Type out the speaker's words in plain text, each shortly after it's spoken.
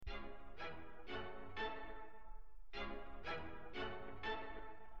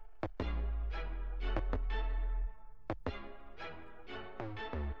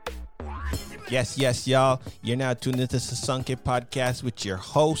Yes, y'all. You're now tuned into the Sasanke podcast with your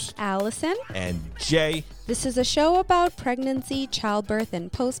host, Allison and Jay. This is a show about pregnancy, childbirth, and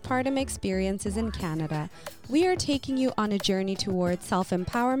postpartum experiences in Canada. We are taking you on a journey towards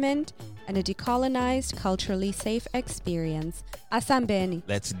self-empowerment and a decolonized, culturally safe experience. Asambeni.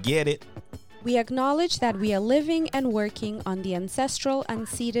 Let's get it. We acknowledge that we are living and working on the ancestral,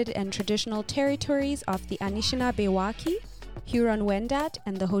 unceded, and traditional territories of the Anishinaabe-Waki, Huron-Wendat,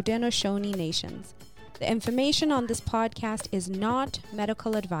 and the Haudenosaunee nations. The information on this podcast is not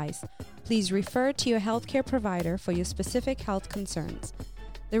medical advice. Please refer to your healthcare provider for your specific health concerns.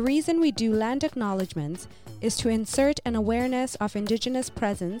 The reason we do land acknowledgements is to insert an awareness of Indigenous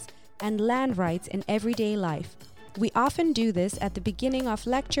presence and land rights in everyday life. We often do this at the beginning of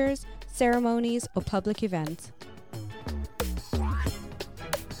lectures, ceremonies, or public events.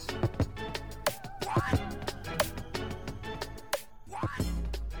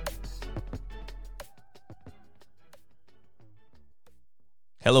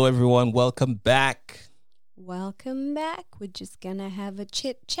 Hello, everyone. Welcome back. Welcome back. We're just gonna have a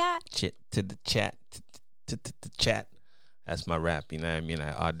chit chat. Chit to the chat. To the chat. That's my rap. You know what I mean?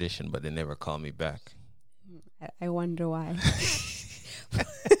 I auditioned, but they never call me back. I wonder why.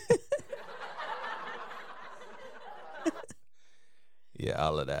 Yeah,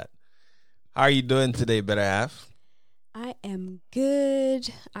 all of that. How are you doing today, better half? I am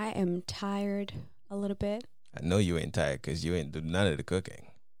good. I am tired a little bit. I know you ain't tired because you ain't do none of the cooking.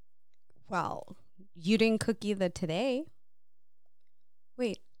 Well, you didn't cook either today.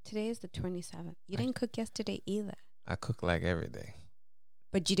 Wait, today is the 27th. You didn't cook yesterday either. I cook like every day.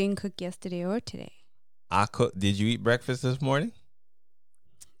 But you didn't cook yesterday or today. I cook. Did you eat breakfast this morning?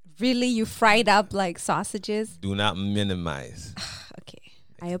 Really? You fried up like sausages? Do not minimize. Okay.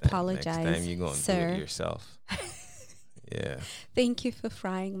 I apologize, Next time you're going to do sir. it yourself. Yeah. Thank you for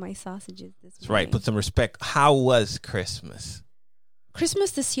frying my sausages this That's morning. right. Put some respect. How was Christmas?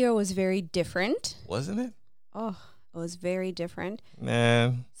 Christmas this year was very different. Wasn't it? Oh, it was very different.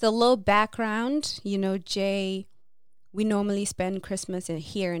 Man. So a little background, you know, Jay, we normally spend Christmas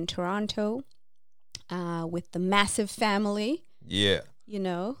here in Toronto with the massive family. Yeah. You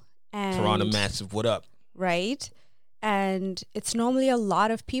know. And Toronto Massive, what up? Right. And it's normally a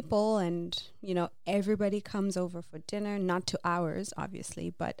lot of people and, you know, everybody comes over for dinner, not to ours,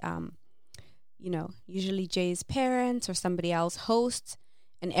 obviously, but, you know, usually Jay's parents or somebody else hosts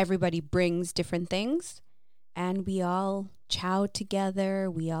and everybody brings different things and we all chow together.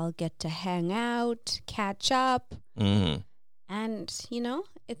 We all get to hang out, catch up. Mm-hmm. And, you know,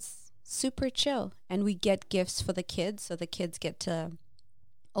 it's super chill. And we get gifts for the kids. So the kids get to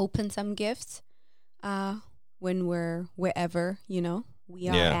open some gifts when we're wherever, you know, we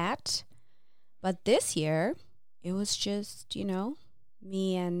are at. But this year, it was just, you know,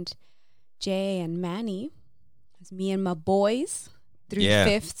 me and Jay and Manny. It was me and my boys,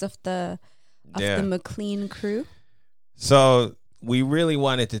 3/5 of the McLean crew. So we really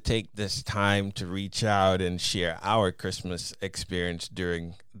wanted to take this time to reach out and share our Christmas experience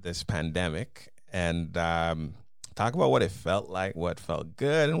during this pandemic and talk about what it felt like, what felt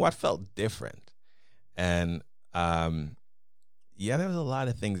good, and what felt different. And there was a lot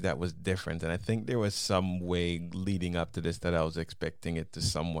of things that was different. And I think there was some way leading up to this that I was expecting it to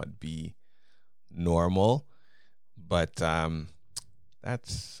somewhat be normal. But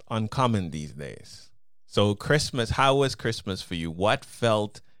that's uncommon these days. So Christmas, how was Christmas for you? What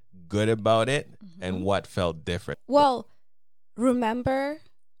felt good about it and what felt different? Well, remember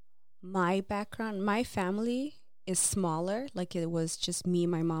my background, my family is smaller. Like it was just me,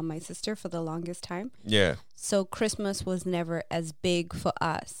 my mom, my sister for the longest time. Yeah. So Christmas was never as big for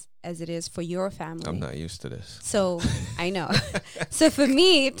us as it is for your family. I'm not used to this. So I know. So for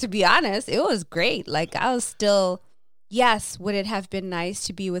me, to be honest, it was great. Like I was still, yes, would it have been nice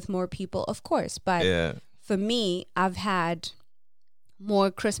to be with more people? Of course. But for me, I've had more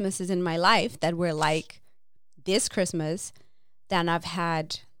Christmases in my life that were like this Christmas than I've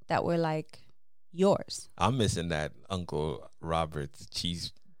had that were like yours. I'm missing that Uncle Robert's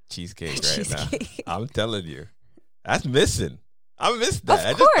cheesecake right now. I'm telling you. That's missing. I missed that.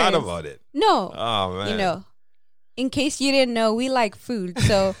 I just thought about it. No. Oh, man. You know, in case you didn't know, we like food.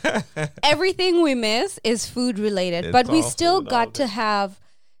 So everything we miss is food related. But we still got to have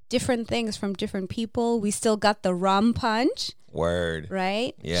different things from different people. We still got the rum punch. Word.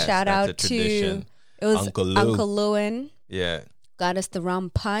 Right? Yes, Shout out to it was Uncle Lewin. Yeah. Got us the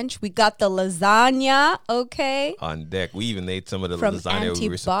rum punch. We got the lasagna, okay? On deck. We even ate some of the From lasagna Auntie we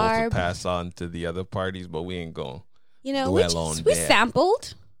were supposed Barb. to pass on to the other parties, but we ain't going. You know, we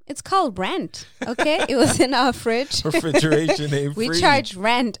sampled It's called rent, okay? It was in our fridge. Refrigeration ain't free. We charged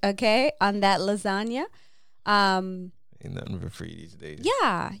rent, okay, on that lasagna. Ain't nothing for free these days.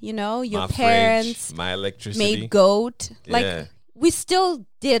 Yeah, you know, your My parents fridge, my electricity. made goat. Like, Yeah. we still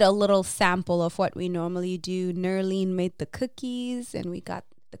did a little sample of what we normally do. Nerlene made the cookies, and we got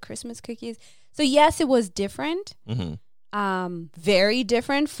the Christmas cookies. So, yes, it was different. Mm-hmm. Very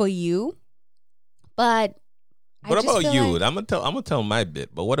different for you. But What I just about feel you? like- I'm gonna tell my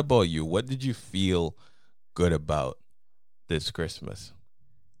bit, but what about you? What did you feel good about this Christmas?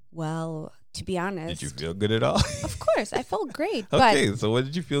 Well, to be honest, Did you feel good at all? of course, I felt great. Okay, so what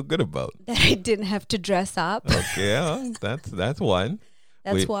did you feel good about? But that I didn't have to dress up. Okay, that's one.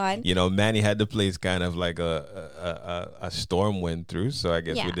 That's one. You know, Manny had the place kind of like a storm went through, so I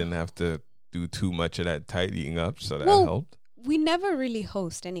guess we Yeah. didn't have to do too much of that tidying up, so that Well, helped. We never really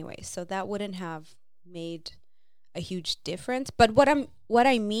host anyway, so that wouldn't have made a huge difference. But what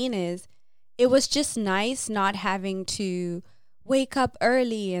I mean is, it was just nice not having to wake up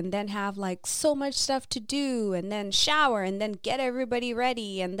early and then have like so much stuff to do and then shower and then get everybody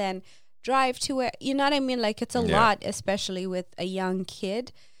ready and then drive to it. You know what I mean? Like, it's a Yeah. lot, especially with a young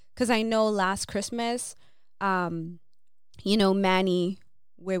kid. Because I know last Christmas, you know, Manny,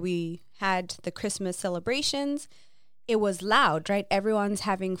 where we had the Christmas celebrations, it was loud, right? Everyone's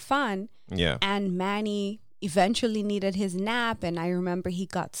having fun. Yeah. And Manny eventually needed his nap. And I remember he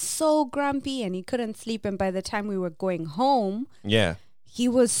got so grumpy and he couldn't sleep. And by the time we were going home, Yeah. he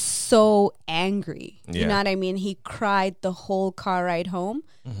was so angry. You Yeah. know what I mean? He cried the whole car ride home.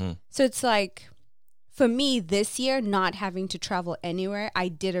 Mm-hmm. So it's like, for me this year, not having to travel anywhere, I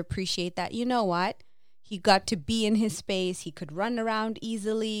did appreciate that. You know what? He got to be in his space. He could run around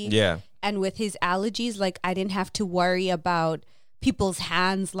easily. Yeah. And with his allergies, like, I didn't have to worry about people's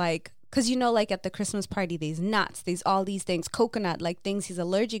hands, like, because, you know, like at the Christmas party, there's nuts, there's all these things, coconut, like things he's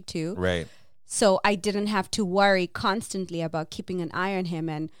allergic to. Right. So I didn't have to worry constantly about keeping an eye on him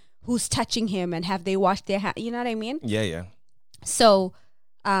and who's touching him and have they washed their hands. You know what I mean? Yeah. Yeah. So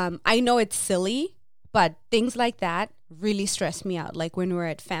I know it's silly, but things like that really stress me out. Like when we're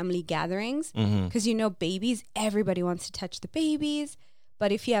at family gatherings, Mm-hmm. because, you know, babies, everybody wants to touch the babies.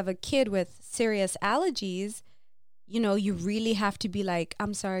 But if you have a kid with serious allergies, you know, you really have to be like,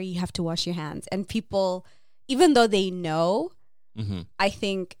 I'm sorry, you have to wash your hands. And people, even though they know, Mm-hmm. I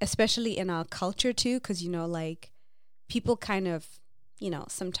think, especially in our culture too, because, you know, like people kind of, you know,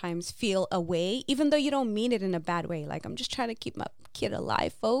 sometimes feel a way, even though you don't mean it in a bad way. Like, I'm just trying to keep my kid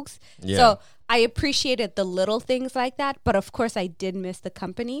alive, folks. Yeah. So I appreciated the little things like that. But of course, I did miss the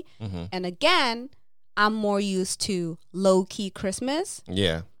company. Mm-hmm. And again, I'm more used to low-key Christmas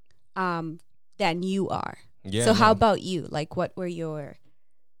Yeah. than you are. Yeah. So how no. about you? Like, what were your,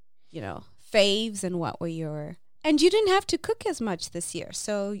 you know, faves and what were your... And you didn't have to cook as much this year.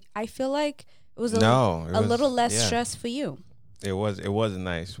 So I feel like it was a little less yeah. stress for you. It was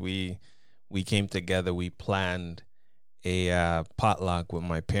nice. We came together. We planned a potluck with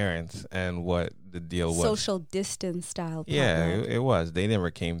my parents, and what the deal was. Social distance style. Yeah, potluck. it was. They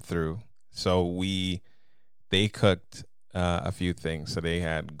never came through, so they cooked a few things. So they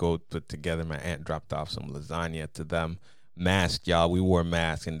had goat put together. My aunt dropped off some lasagna to them. Masked, y'all. We wore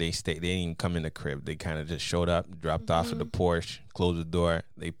masks, and they stayed. They didn't even come in the crib. They kind of just showed up, dropped off at the porch, closed the door.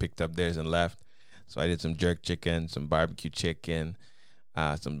 They picked up theirs and left. So I did some jerk chicken, some barbecue chicken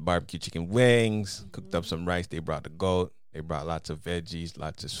wings, cooked up some rice. They brought the goat. They brought lots of veggies,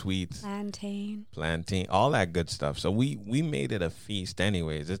 lots of sweets, plantain, all that good stuff. So we made it a feast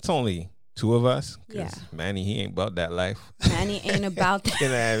anyways. It's only two of us. 'Cause Yeah. Manny, he ain't about that life. Manny ain't about that. You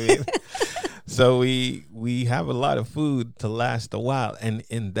know what I mean? So we have a lot of food to last a while. And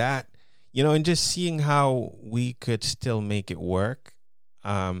in that, you know, and just seeing how we could still make it work,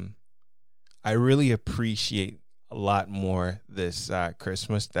 I really appreciate a lot more this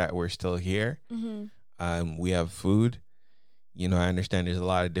Christmas that we're still here. Mm-hmm. We have food. You know, I understand there's a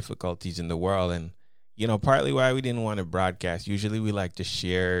lot of difficulties in the world, and you know, partly why we didn't want to broadcast. Usually we like to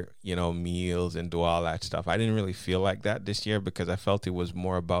share, you know, meals and do all that stuff. I didn't really feel like that this year because I felt it was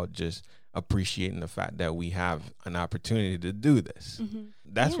more about just appreciating the fact that we have an opportunity to do this. Mm-hmm.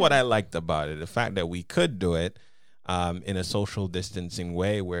 That's what I liked about it. The fact that we could do it in a social distancing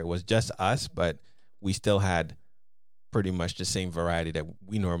way where it was just us, but we still had pretty much the same variety that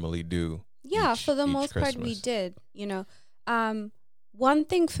we normally do. Yeah, each- for the each most part, we Christmas. did. You know, one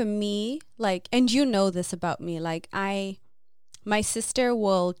thing for me, like, and you know this about me, like, my sister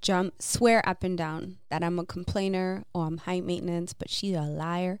will swear up and down that I'm a complainer or I'm high maintenance, but she's a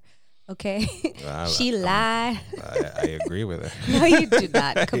liar. Okay, she lied. I agree with her. No, you do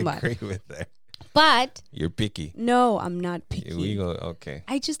not. Come I on. agree with her. But You're picky. no, I'm not picky. We go okay.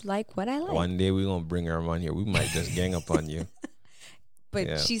 I just like what I like. One day we're gonna bring her on here. We might just gang up on you. But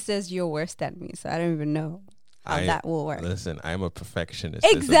Yeah. she says you're worse than me, so I don't even know how that will work. Listen, I'm a perfectionist.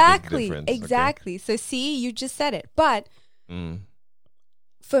 There's a big Exactly. difference, okay? Exactly. So see, you just said it. But Mm.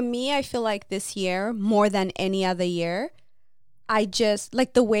 for me, I feel like this year, more than any other year, I just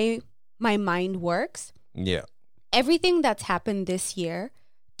like the way my mind works. Yeah. Everything that's happened this year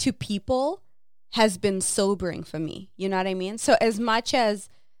to people has been sobering for me. You know what I mean? So as much as,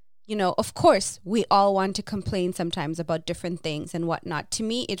 you know, of course, we all want to complain sometimes about different things and whatnot. To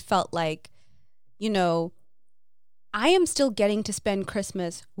me, it felt like, you know, I am still getting to spend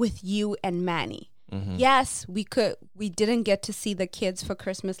Christmas with you and Manny. Mm-hmm. Yes, we didn't get to see the kids for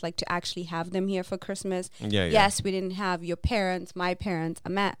Christmas, like to actually have them here for Christmas. Yeah. Yes, we didn't have your parents, my parents,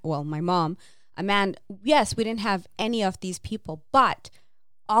 my mom, Amanda. Yes, we didn't have any of these people, but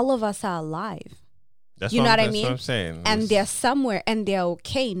all of us are alive. That's You know what I that's mean? what I'm saying. And they're somewhere and they're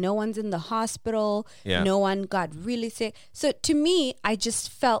okay. No one's in the hospital. Yeah. No one got really sick. So to me, I just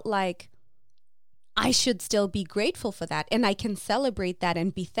felt like I should still be grateful for that. And I can celebrate that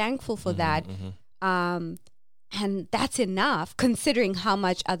and be thankful for that. And that's enough considering how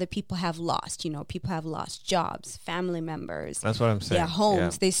much other people have lost. You know, people have lost jobs, family members, That's what I'm saying. their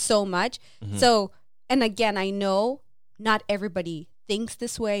homes. Yeah. There's so much. So, and again, I know not everybody thinks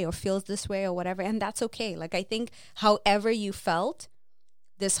this way or feels this way or whatever. And that's okay. Like, I think however you felt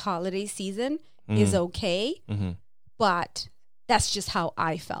this holiday season is okay. Mm-hmm. But that's just how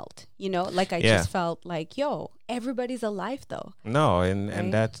I felt, you know, like I just felt like, yo, everybody's alive though. No, and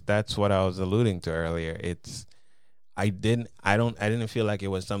Right? that's what I was alluding to earlier. I didn't feel like it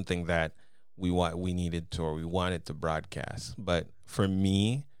was something that we needed to or we wanted to broadcast. But for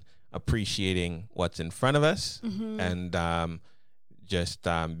me, appreciating what's in front of us and just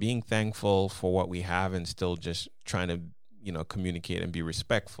being thankful for what we have and still just trying to, you know, communicate and be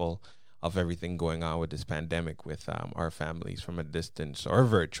respectful of everything going on with this pandemic with our families from a distance or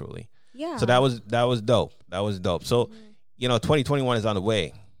virtually. Yeah. So that was dope. That was dope. So, you know, 2021 is on the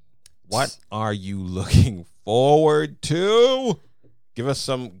way. What are you looking forward to? Give us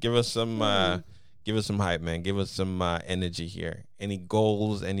some hype, man. Give us some energy here. Any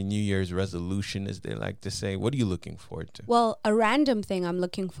goals, any New Year's resolution, as they like to say? What are you looking forward to? Well, a random thing I'm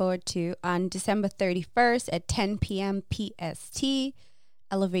looking forward to on December 31st at 10 p.m. PST,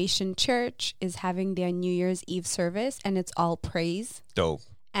 Elevation Church is having their New Year's Eve service, and it's all praise. Dope.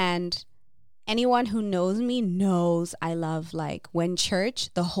 And anyone who knows me knows I love, like, when church,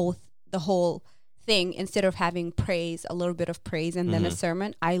 the whole thing, instead of having praise, a little bit of praise and then a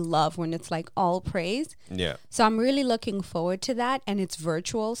sermon, I love when it's like all praise. Yeah. So I'm really looking forward to that, and it's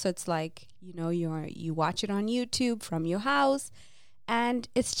virtual, so it's like, you know, you watch it on YouTube from your house, and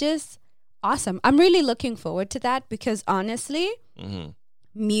it's just awesome. I'm really looking forward to that because honestly,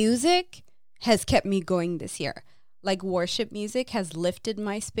 music has kept me going this year. Like, worship music has lifted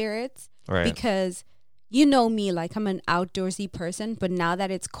my spirits because you know me, like, I'm an outdoorsy person, but now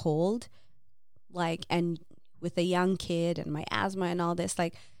that it's cold, like, and with a young kid and my asthma and all this,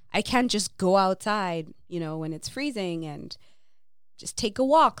 like, I can't just go outside, you know, when it's freezing and just take a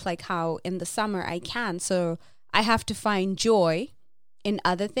walk like how in the summer I can. So I have to find joy in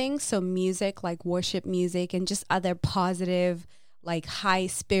other things. So music, like worship music, and just other positive, like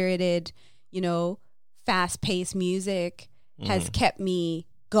high-spirited, you know, fast-paced music has kept me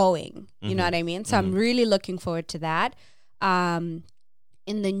going. You know what I mean? So I'm really looking forward to that.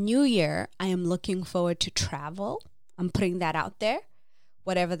 In the new year, I am looking forward to travel. I'm putting that out there,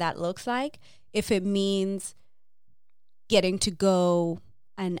 whatever that looks like. If it means getting to go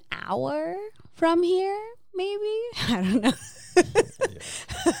an hour from here, maybe. I don't know.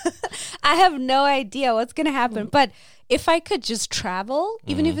 I have no idea what's going to happen. But if I could just travel,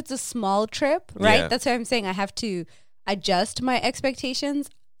 even if it's a small trip, right? Yeah. That's what I'm saying. I have to adjust my expectations.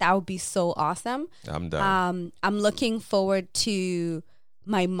 That would be so awesome. I'm done. I'm looking forward to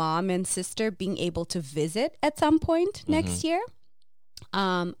my mom and sister being able to visit at some point next year.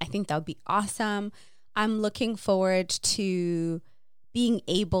 I think that would be awesome. I'm looking forward to being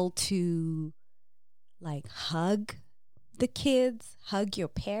able to, like, hug the kids, hug your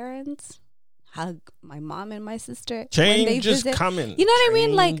parents, hug my mom and my sister. when they Change is visit. coming. You know what I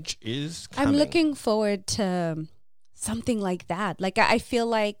mean? Like, Change is coming. I'm looking forward to something like that. Like, I feel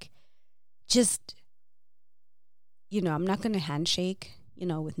like just, you know, I'm not going to handshake, you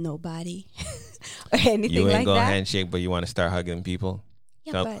know, with nobody or anything You ain't like gonna that. handshake, but you want to start hugging people.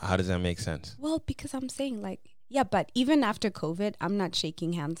 Yeah, So but, how does that make sense? well, because I'm saying, like, yeah, but even after COVID, I'm not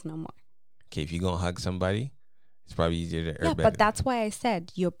shaking hands no more. Okay, if you're gonna hug somebody, It's probably easier to Yeah, earn but that's why I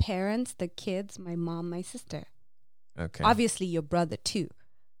said your parents, the kids, my mom, my sister. Okay. Obviously, your brother too.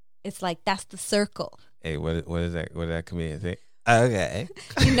 It's like that's the circle. Hey, what is that? What did that comedian say? Okay.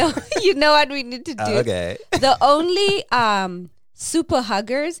 You know what we need to do. Okay. The only super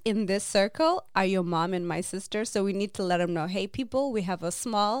huggers in this circle are your mom and my sister. So we need to let them know, hey, people, we have a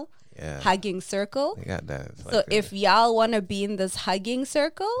small hugging circle. I got that. It's So like if y'all want to be in this hugging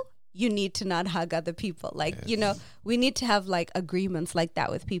circle, you need to not hug other people. Like, we need to have like agreements like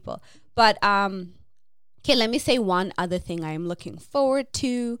that with people. But okay, let me say one other thing I am looking forward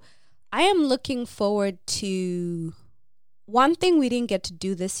to. I am looking forward to one thing we didn't get to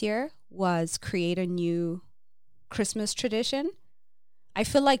do this year was create a new Christmas tradition. I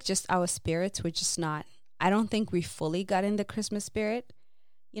feel like just our spirits were just not, I don't think we fully got in the Christmas spirit,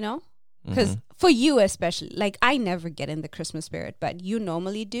 because for you especially, like I never get in the Christmas spirit, but you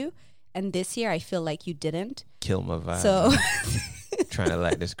normally do. And this year I feel like you didn't. Kill my vibe. So trying to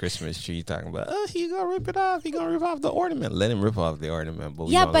light this Christmas tree, talking about, he gonna rip it off. He gonna rip off the ornament. Let him rip off the ornament. But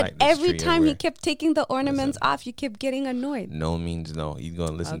yeah, but every time he kept taking the ornaments off, you kept getting annoyed. No means no. He's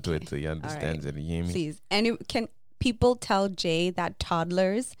gonna listen to it till he understands it. You hear me? Please. And can people tell Jay that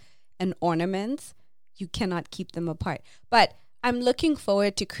toddlers and ornaments, you cannot keep them apart. But I'm looking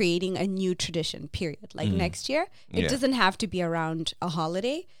forward to creating a new tradition, period. Like next year. It doesn't have to be around a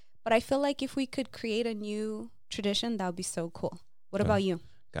holiday, but I feel like if we could create a new tradition, that would be so cool. What about you?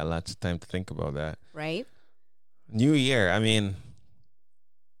 Got lots of time to think about that. Right? New year. I mean,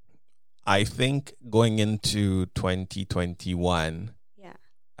 I think going into 2021,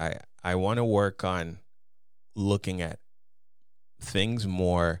 I want to work on looking at things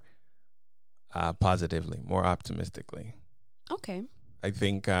more positively, more optimistically. Okay. I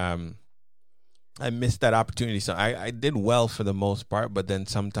think I missed that opportunity. So I did well for the most part, but then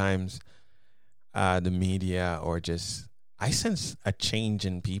sometimes the media or just, I sense a change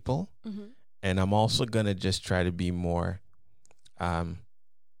in people. And I'm also going to just try to be more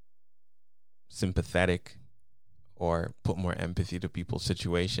sympathetic or put more empathy to people's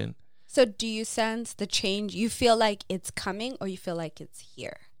situation. So do you sense the change? You feel like it's coming or you feel like it's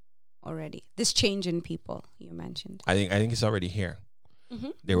here already? This change in people you mentioned. I think it's already here.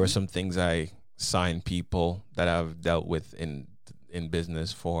 There were some things I saw in people that I've dealt with in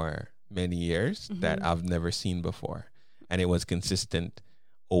business for many years that I've never seen before. And it was consistent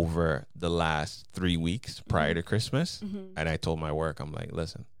over the last 3 weeks prior to Christmas. And I told my work, I'm like,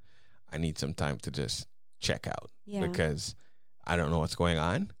 listen, I need some time to just check out because I don't know what's going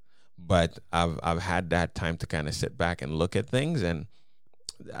on. But I've had that time to kind of sit back and look at things and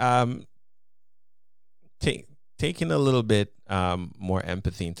taking a little bit more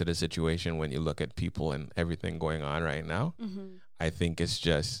empathy into the situation when you look at people and everything going on right now. I think it's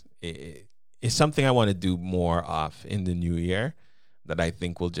just it's something I want to do more of in the new year that I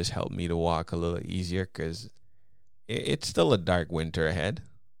think will just help me to walk a little easier because it's still a dark winter ahead,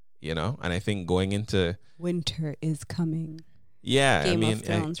 and I think going into winter is coming. Yeah, Game of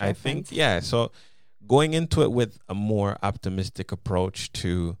Thrones I think so going into it with a more optimistic approach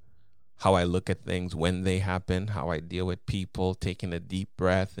to how I look at things when they happen, how I deal with people, taking a deep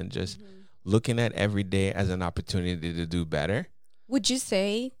breath and just looking at every day as an opportunity to do better. Would you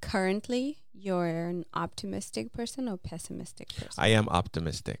say currently you're an optimistic person or pessimistic person? I am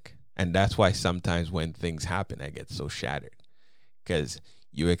optimistic. And that's why sometimes when things happen, I get so shattered. Because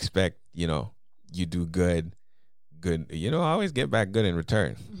you expect, you do good, I always get back good in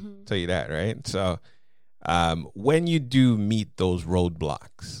return. Tell you that, right? So when you do meet those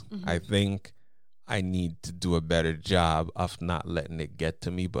roadblocks, I think I need to do a better job of not letting it get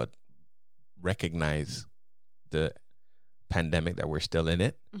to me, but recognize the pandemic that we're still in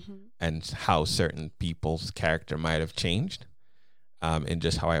it and how certain people's character might have changed and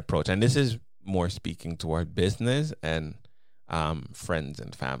just how I approach. And this is more speaking toward business and friends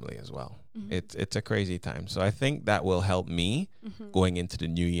and family as well. It's a crazy time. So I think that will help me going into the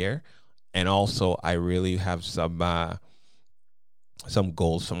new year. And also I really have some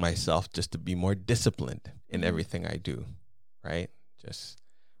goals for myself just to be more disciplined in everything I do, right? Just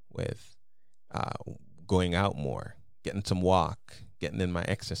with going out more, getting some walk, getting in my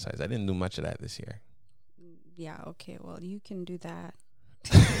exercise. I didn't do much of that this year. Yeah, okay. Well, you can do that.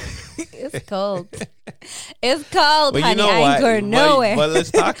 It's cold. It's cold, well, honey. I ain't going nowhere. But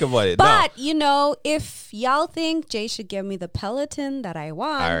let's talk about it. But, if y'all think Jay should give me the Peloton that I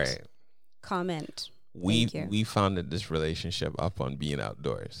want, all right. Comment. We founded this relationship up on being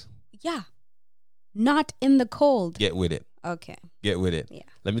outdoors. Yeah. Not in the cold. Get with it. Okay. Get with it. Yeah.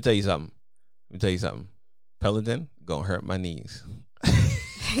 Let me tell you something. Peloton gonna hurt my knees.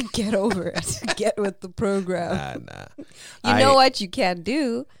 Get over it. Get with the program. Nah. You know what you can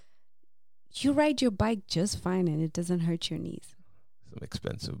do? You ride your bike just fine and it doesn't hurt your knees. Some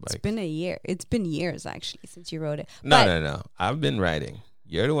expensive bikes. It's been a year. It's been years, actually, since you rode it. No. I've been riding.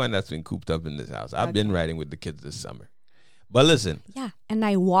 You're the one that's been cooped up in this house. I've been riding with the kids this summer. But listen. Yeah, and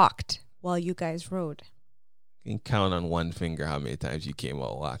I walked while you guys rode. You can count on one finger how many times you came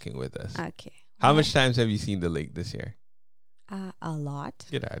out walking with us. Okay. How much times have you seen the lake this year? A lot.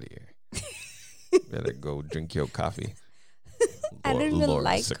 Get out of here. Better go drink your coffee. I don't even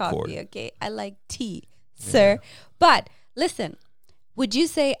like coffee, okay? I like tea, sir. Yeah. But listen, would you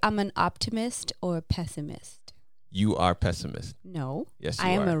say I'm an optimist or a pessimist? You are pessimist. No. Yes, you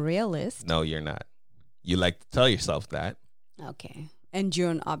I are. am a realist. No, you're not. You like to tell yourself that. Okay. And you're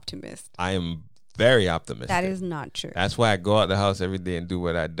an optimist. I am very optimistic. That is not true. That's why I go out the house every day and do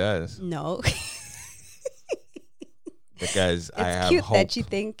what I does. No. Because I have cute hope. That you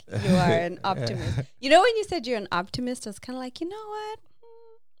think you are an optimist. You know, when you said you're an optimist, I was kind of like, you know what?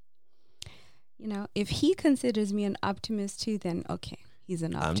 You know, if he considers me an optimist too, then okay, he's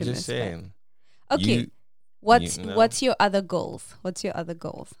an optimist. I'm just saying. Okay, what's your other goals? What's your other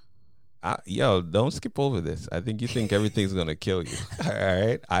goals? Yo, don't skip over this. I think you think everything's gonna kill you. All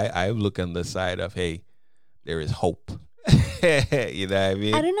right, I look on the side of, hey, there is hope. You know what I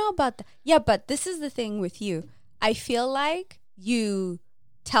mean? I don't know about that. Yeah, but this is the thing with you. I feel like you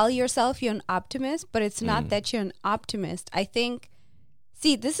tell yourself you're an optimist, but it's not that you're an optimist. I think,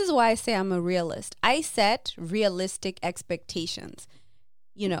 see, this is why I say I'm a realist. I set realistic expectations.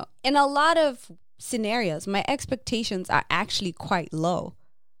 You know, in a lot of scenarios, my expectations are actually quite low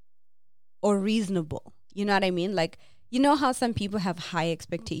or reasonable. You know what I mean? Like, you know how some people have high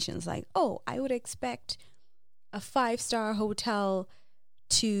expectations, like, oh, I would expect a 5-star hotel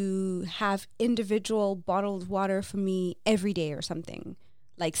to have individual bottled water for me every day or something,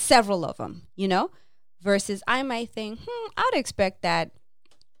 like several of them, you know, versus I might think, I would expect that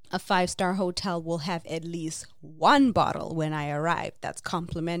a 5-star hotel will have at least one bottle when I arrive. That's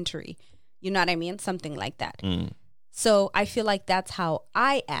complimentary. You know what I mean? Something like that. So I feel like that's how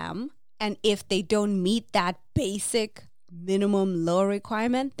I am. And if they don't meet that basic minimum low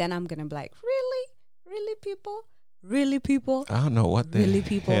requirement, then I'm going to be like, really? Really, people? Really, people? I don't know what the really,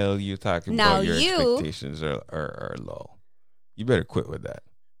 people? hell you talking now about. Your expectations are low. You better quit with that.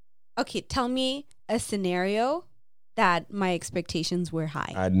 Okay, tell me a scenario that my expectations were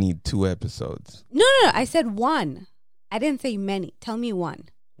high. I need 2 episodes. No. I said one. I didn't say many. Tell me one.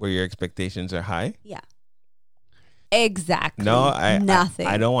 Where your expectations are high? Yeah. Exactly. No, nothing.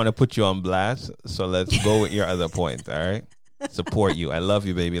 I don't want to put you on blast, so let's go with your other point, all right? Support you. I love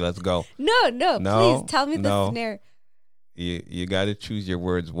you, baby. Let's go. No, please tell me the scenario. You got to choose your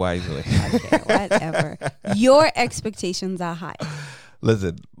words wisely. Okay, whatever. Your expectations are high.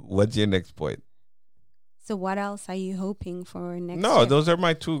 Listen, what's your next point? So what else are you hoping for next year? No, those are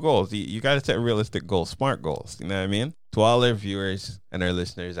my 2 goals. You got to set realistic goals, smart goals. You know what I mean? To all our viewers and our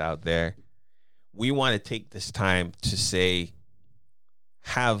listeners out there, we want to take this time to say,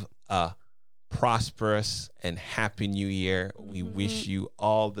 have a prosperous and happy new year. We wish you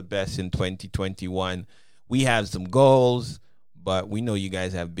all the best in 2021. We have some goals, but we know you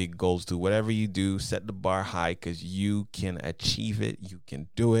guys have big goals too. Whatever you do, set the bar high because you can achieve it. You can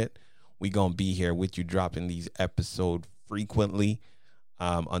do it. We're going to be here with you dropping these episodes frequently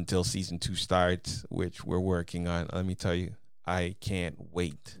until season 2 starts, which we're working on. Let me tell you, I can't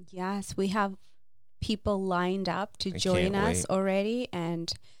wait. Yes, we have people lined up to join us already,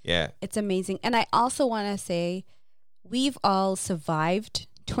 and it's amazing. And I also want to say we've all survived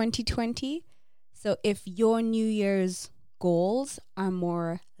 2020. So if your New Year's goals are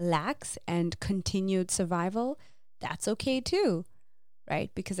more lax and continued survival, that's okay too,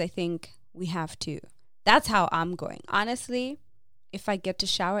 right? Because I think we have to. That's how I'm going. Honestly, if I get to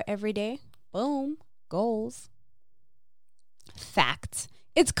shower every day, boom, goals. Facts.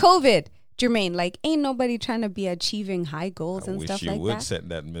 It's COVID. Jermaine, like, ain't nobody trying to be achieving high goals and stuff like that. I wish you would set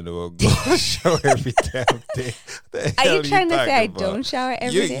that minimum goal to shower every damn day. Are you trying to say I don't shower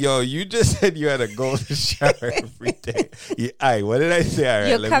every day? Yo, you just said you had a goal to shower every day. What did I say? All right,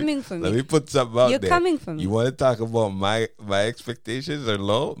 You're coming for me. Let me put something out there. You're coming for me. You want to talk about my expectations are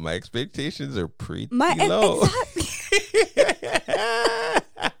low? My expectations are pretty low.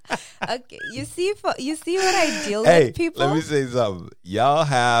 Okay, you see what I deal with, people? Let me say something. Y'all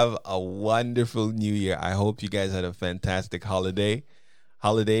have a wonderful new year. I hope you guys had a fantastic holidays,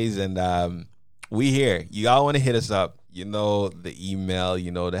 and we here. Y'all want to hit us up. You know the email,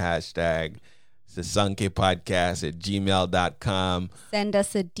 you know the hashtag. It's the sunkepodcast@gmail.com. Send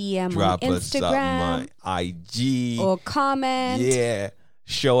us a DM Drop on us something Instagram on IG. or comment. Yeah.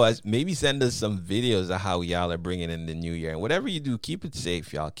 show us, maybe send us some videos of how y'all are bringing in the new year. And whatever you do, keep it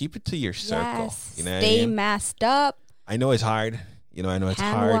safe, y'all. Keep it to your circle. Yes. You know what Stay I mean? masked up. I know it's hard. You know, I know it's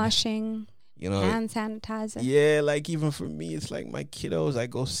hand hard. washing. You know, hand sanitizer. Yeah, like even for me, it's like my kiddos, I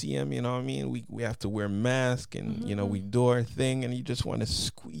go see them, you know what I mean? We have to wear masks and, you know, we do our thing and you just want to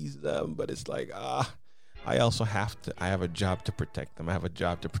squeeze them. But it's like, I also I have a job to protect them. I have a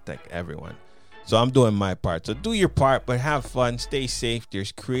job to protect everyone. So I'm doing my part. So do your part, but have fun. Stay safe.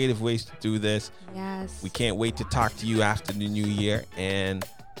 There's creative ways to do this. Yes. We can't wait to talk to you after the new year. And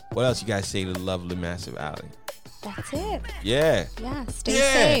what else you guys say to the lovely Massive Alley? That's it. Yeah. Yeah. Stay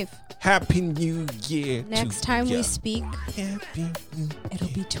safe. Happy New Year. Next time we speak, Happy New it'll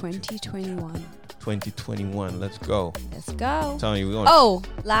be 2021. 2021. Let's go. Let's go. I'm telling you, we're going. Oh,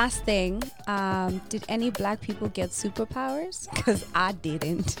 last thing. Did any black people get superpowers? Because I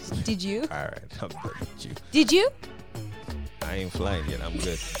didn't. Did you? All right. I'm done with you. Did you? I ain't flying yet. I'm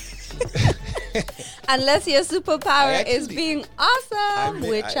good. Unless your superpower is being awesome,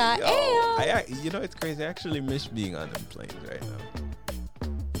 which I am. You know, it's crazy. I actually miss being on them planes right now.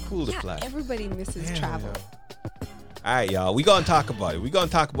 Cool to fly. Everybody misses travel. All right, y'all. We're going to talk about it. We're going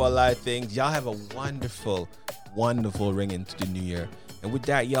to talk about a lot of things. Y'all have a wonderful, wonderful ring into the new year. And with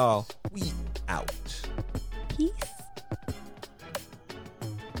that, y'all, we out. Peace.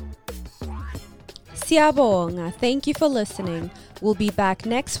 Siabonga, thank you for listening. We'll be back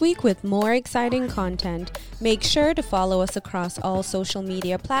next week with more exciting content. Make sure to follow us across all social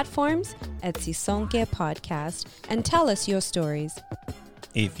media platforms at Sisonke Podcast and tell us your stories.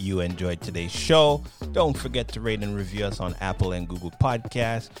 If you enjoyed today's show, don't forget to rate and review us on Apple and Google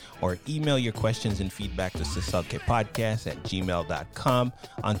Podcasts or email your questions and feedback to sisonkepodcast@gmail.com.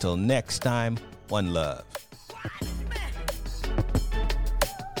 Until next time, one love.